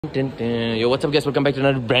Yo, what's up guys, welcome back to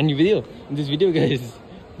another brand new video. In this video guys,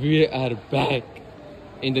 we are back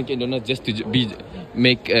in Dunkin' Donuts just to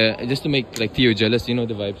make like Theo jealous, you know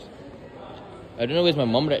the vibes. I don't know where's my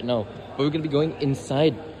mom right now, but we're gonna be going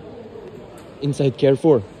inside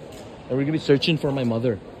Carrefour and we're gonna be searching for my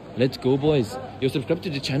mother. Let's go boys. Yo, subscribe to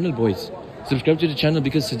the channel boys. Subscribe to the channel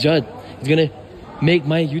because Sajjad is gonna make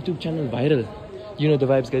my YouTube channel viral. You know the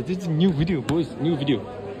vibes guys. This is a new video boys, new video.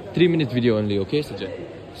 3 minutes video only, okay Sajjad?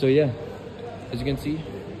 So yeah, as you can see,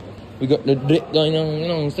 we got the drink going on, you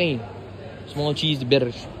know what I'm saying? Small cheese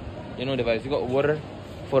burgers, you know the vibes. We got water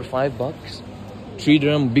for $5, 3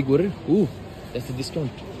 dirham big water. Ooh, that's a discount.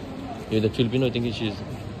 Yeah, the Filipino thinking she's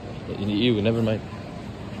in the EU, never mind.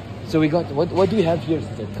 So we got, what do we have here,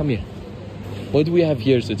 Sajjad? Come here. What do we have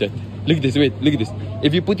here, Sajjad? Look at this, wait, look at this.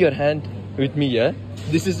 If you put your hand with me, yeah?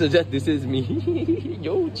 This is Sajjad, this is me.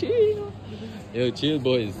 Yo, chill. Yo, chill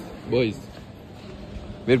boys.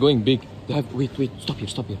 We're going big. They have, wait, stop here.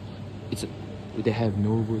 They have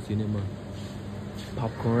Novo Cinema,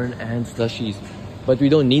 popcorn and slushies. But we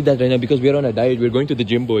don't need that right now because we're on a diet. We're going to the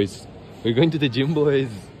gym, boys. You know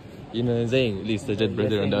what I'm saying? At least Sajjad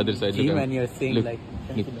brother on the other side. Gym and you're saying look, like...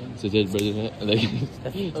 Sajjad brother, like,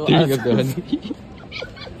 stirring up the hand.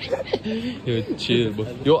 Yo, chill,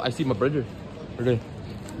 boy. Yo, I see my brother.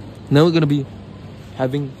 Now we're gonna be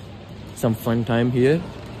having some fun time here.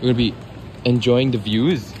 We're gonna be enjoying the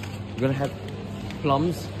views. We're gonna have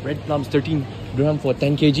plums, red plums, 13 dirham for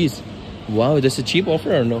 10 kgs. Wow, that's a cheap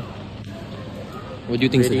offer or no? What do you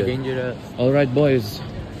think, Very Sajjad? dangerous. Alright boys,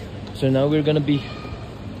 so now we're gonna be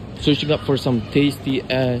searching up for some tasty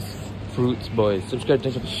ass fruits boys. Subscribe to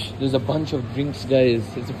the channel. There's a bunch of drinks guys.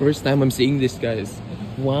 It's the first time I'm seeing this guys.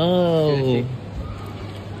 Wow. Seriously.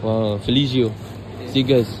 Wow, Felicio. See you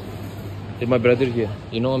guys. There's my brother here.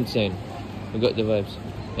 You know what I'm saying? We got the vibes.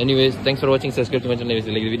 Anyways, thanks for watching. Subscribe to my channel if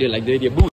you like the video. Like the video. Boom!